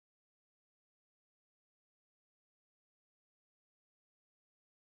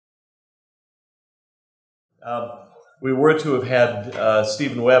We were to have had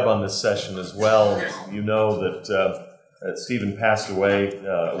Stephen Webb on this session as well. You know that Stephen passed away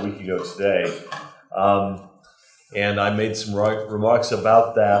a week ago today. And I made some remarks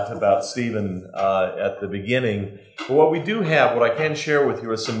about that, about Stephen at the beginning. But what we do have, what I can share with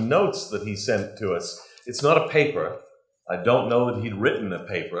you, are some notes that he sent to us. It's not a paper. I don't know that he'd written a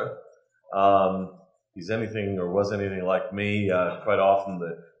paper. He's anything or was anything like me. Quite often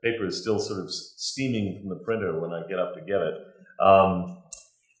the paper is still sort of steaming from the printer when I get up to get it.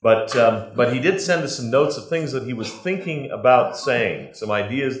 But he did send us some notes of things that he was thinking about saying, some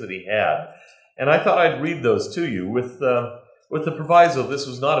ideas that he had. And I thought I'd read those to you with the proviso this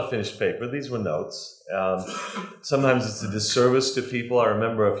was not a finished paper. These were notes. Sometimes it's a disservice to people. I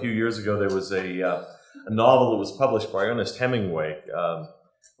remember a few years ago there was a novel that was published by Ernest Hemingway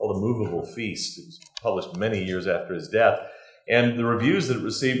called A Movable Feast. It was published many years after his death. And the reviews that it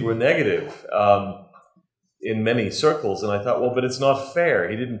received were negative in many circles. And I thought, well, but it's not fair.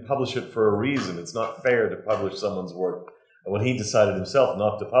 He didn't publish it for a reason. It's not fair to publish someone's work when he decided himself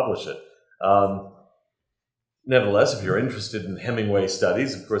not to publish it. Nevertheless, if you're interested in Hemingway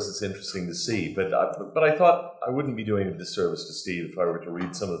studies, of course it's interesting to see. But I thought I wouldn't be doing a disservice to Steve if I were to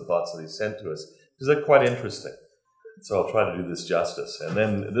read some of the thoughts that he sent to us, because they're quite interesting. So I'll try to do this justice. And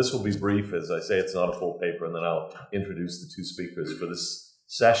then this will be brief. As I say, it's not a full paper, and then I'll introduce the two speakers for this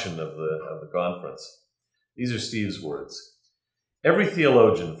session of the conference. These are Steve's words. Every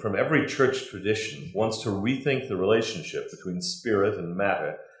theologian from every church tradition wants to rethink the relationship between spirit and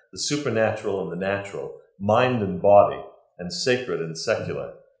matter, the supernatural and the natural, mind and body, and sacred and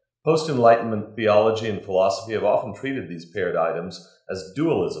secular. Post-Enlightenment theology and philosophy have often treated these paired items as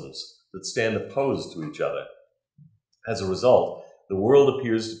dualisms that stand opposed to each other. As a result, the world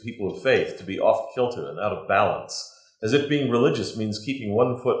appears to people of faith to be off-kilter and out of balance, as if being religious means keeping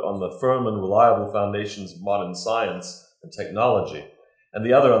one foot on the firm and reliable foundations of modern science and technology, and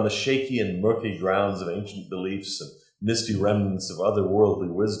the other on the shaky and murky grounds of ancient beliefs and misty remnants of otherworldly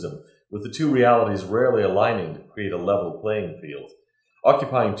wisdom, with the two realities rarely aligning to create a level playing field.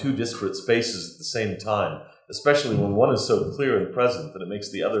 Occupying two disparate spaces at the same time, especially when one is so clear and present that it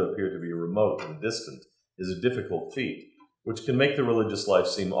makes the other appear to be remote and distant, is a difficult feat, which can make the religious life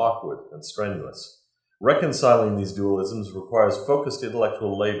seem awkward and strenuous. Reconciling these dualisms requires focused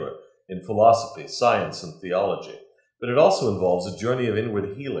intellectual labor in philosophy, science, and theology, but it also involves a journey of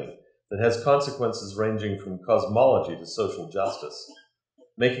inward healing that has consequences ranging from cosmology to social justice.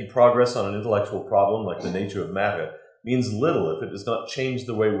 Making progress on an intellectual problem like the nature of matter means little if it does not change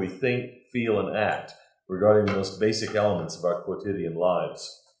the way we think, feel, and act regarding the most basic elements of our quotidian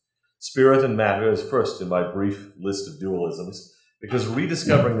lives. Spirit and matter is first in my brief list of dualisms, because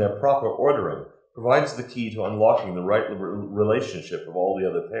rediscovering their proper ordering provides the key to unlocking the right relationship of all the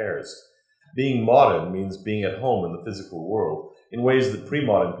other pairs. Being modern means being at home in the physical world in ways that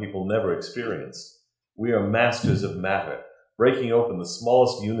pre-modern people never experienced. We are masters of matter, breaking open the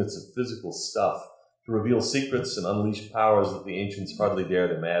smallest units of physical stuff to reveal secrets and unleash powers that the ancients hardly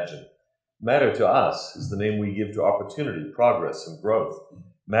dared imagine. Matter to us is the name we give to opportunity, progress, and growth.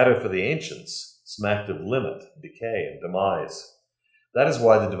 Matter for the ancients smacked of limit, decay, and demise. That is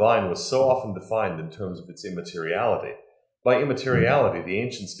why the divine was so often defined in terms of its immateriality. By immateriality, the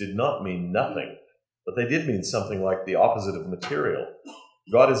ancients did not mean nothing, but they did mean something like the opposite of material.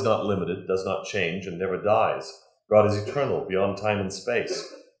 God is not limited, does not change, and never dies. God is eternal, beyond time and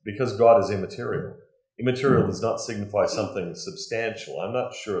space, because God is immaterial. Immaterial does not signify something substantial. I'm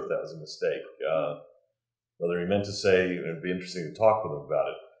not sure if that was a mistake. Whether he meant to say, it'd be interesting to talk with him about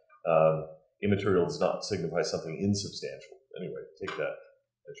it. Immaterial does not signify something insubstantial. Anyway, take that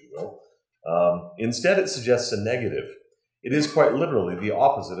as you will. Instead, it suggests a negative. It is quite literally the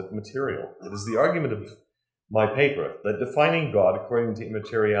opposite of material. It is the argument of my paper that defining God according to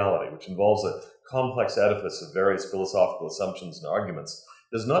immateriality, which involves a complex edifice of various philosophical assumptions and arguments,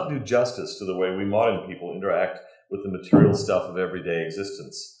 does not do justice to the way we modern people interact with the material stuff of everyday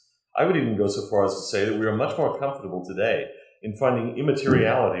existence. I would even go so far as to say that we are much more comfortable today in finding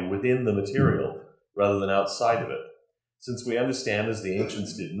immateriality within the material rather than outside of it, since we understand, as the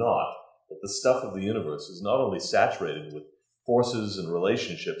ancients did not, that the stuff of the universe is not only saturated with forces and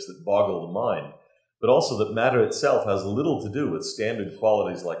relationships that boggle the mind, but also that matter itself has little to do with standard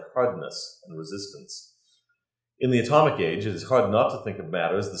qualities like hardness and resistance. In the atomic age, it is hard not to think of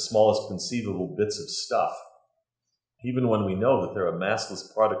matter as the smallest conceivable bits of stuff, even when we know that there are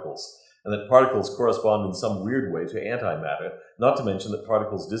massless particles, and that particles correspond in some weird way to antimatter, not to mention that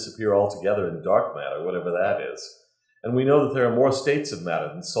particles disappear altogether in dark matter, whatever that is. And we know that there are more states of matter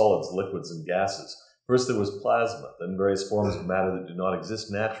than solids, liquids, and gases. First there was plasma, then various forms of matter that do not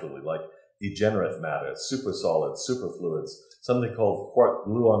exist naturally, like degenerate matter, supersolids, superfluids, something called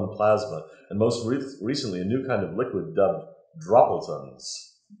quark-gluon plasma, and most recently a new kind of liquid dubbed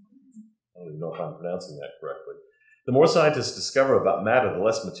droppletons. I don't even know if I'm pronouncing that correctly. The more scientists discover about matter, the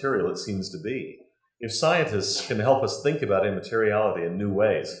less material it seems to be. If scientists can help us think about immateriality in new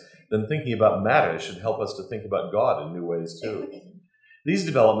ways, then thinking about matter should help us to think about God in new ways too. These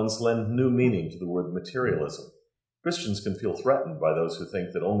developments lend new meaning to the word materialism. Christians can feel threatened by those who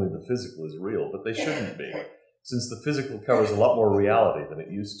think that only the physical is real, but they shouldn't be, since the physical covers a lot more reality than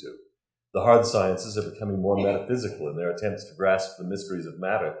it used to. The hard sciences are becoming more metaphysical in their attempts to grasp the mysteries of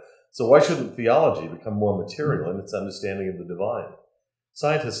matter, so why shouldn't theology become more material in its understanding of the divine?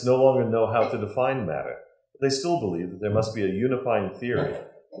 Scientists no longer know how to define matter, but they still believe that there must be a unifying theory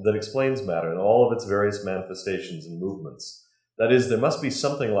that explains matter in all of its various manifestations and movements. That is, there must be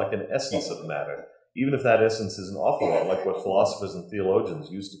something like an essence of matter, even if that essence is an awful lot like what philosophers and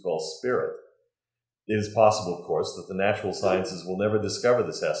theologians used to call spirit. It is possible, of course, that the natural sciences will never discover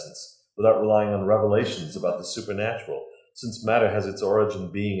this essence without relying on revelations about the supernatural, since matter has its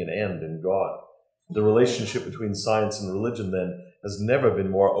origin, being, and end in God. The relationship between science and religion, then, has never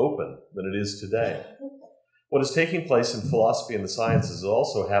been more open than it is today. What is taking place in philosophy and the sciences is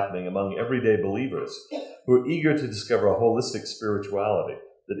also happening among everyday believers who are eager to discover a holistic spirituality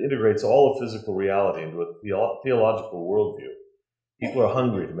that integrates all of physical reality into a theological worldview. People are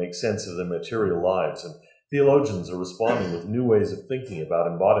hungry to make sense of their material lives, and theologians are responding with new ways of thinking about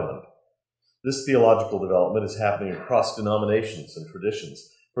embodiment. This theological development is happening across denominations and traditions.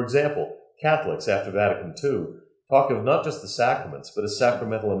 For example, Catholics, after Vatican II, talk of not just the sacraments, but a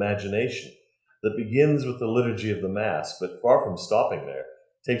sacramental imagination that begins with the liturgy of the Mass, but far from stopping there,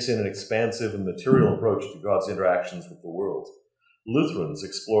 takes in an expansive and material approach to God's interactions with the world. Lutherans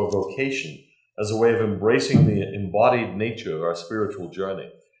explore vocation as a way of embracing the embodied nature of our spiritual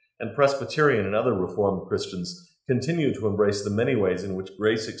journey, and Presbyterian and other Reformed Christians continue to embrace the many ways in which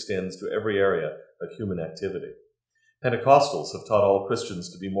grace extends to every area of human activity. Pentecostals have taught all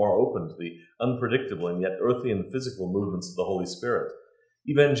Christians to be more open to the unpredictable and yet earthy and physical movements of the Holy Spirit.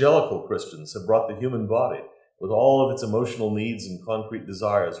 Evangelical Christians have brought the human body, with all of its emotional needs and concrete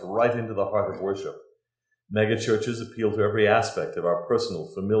desires, right into the heart of worship. Megachurches appeal to every aspect of our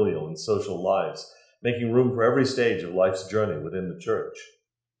personal, familial, and social lives, making room for every stage of life's journey within the church.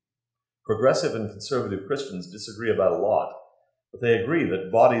 Progressive and conservative Christians disagree about a lot, but they agree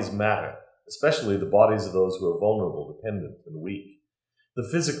that bodies matter, especially the bodies of those who are vulnerable, dependent, and weak. The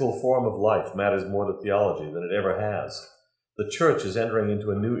physical form of life matters more to theology than it ever has. The church is entering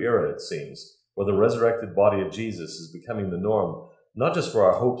into a new era, it seems, where the resurrected body of Jesus is becoming the norm, not just for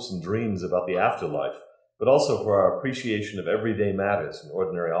our hopes and dreams about the afterlife, but also for our appreciation of everyday matters and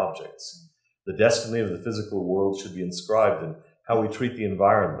ordinary objects. The destiny of the physical world should be inscribed in how we treat the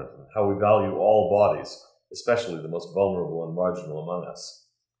environment and how we value all bodies, especially the most vulnerable and marginal among us.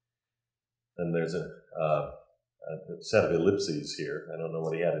 And there's a set of ellipses here. I don't know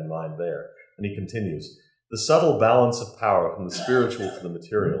what he had in mind there. And he continues, the subtle balance of power from the spiritual to the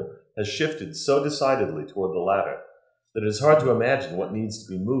material has shifted so decidedly toward the latter that it is hard to imagine what needs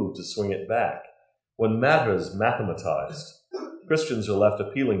to be moved to swing it back. When matter is mathematized, Christians are left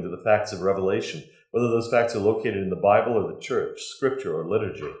appealing to the facts of revelation, whether those facts are located in the Bible or the church, scripture or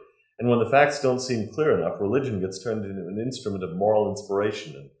liturgy. And when the facts don't seem clear enough, religion gets turned into an instrument of moral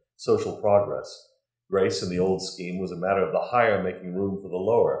inspiration and social progress. Grace in the old scheme was a matter of the higher making room for the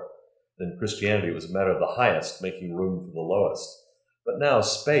lower. Then Christianity was a matter of the highest making room for the lowest. But now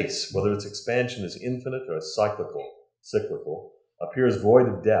space, whether its expansion is infinite or cyclical, appears void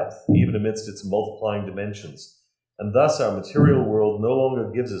of depth, even amidst its multiplying dimensions. And thus our material world no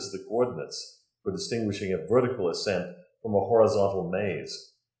longer gives us the coordinates for distinguishing a vertical ascent from a horizontal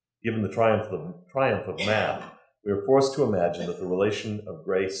maze. Given the triumph of math, we are forced to imagine that the relation of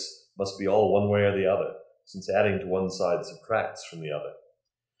grace must be all one way or the other, since adding to one side subtracts from the other.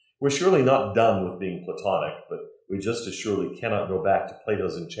 We're surely not done with being Platonic, but we just as surely cannot go back to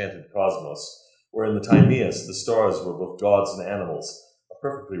Plato's enchanted cosmos, where in the Timaeus the stars were both gods and animals, a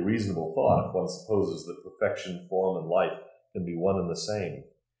perfectly reasonable thought if one supposes that perfection, form, and life can be one and the same.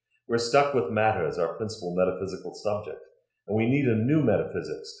 We're stuck with matter as our principal metaphysical subject, and we need a new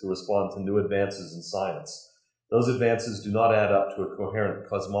metaphysics to respond to new advances in science. Those advances do not add up to a coherent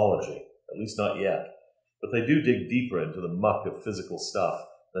cosmology, at least not yet, but they do dig deeper into the muck of physical stuff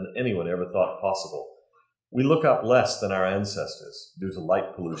than anyone ever thought possible. We look up less than our ancestors, due to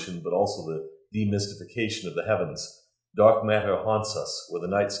light pollution, but also the demystification of the heavens. Dark matter haunts us, where the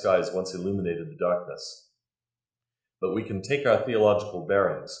night skies once illuminated the darkness. But we can take our theological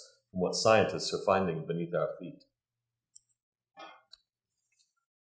bearings from what scientists are finding beneath our feet.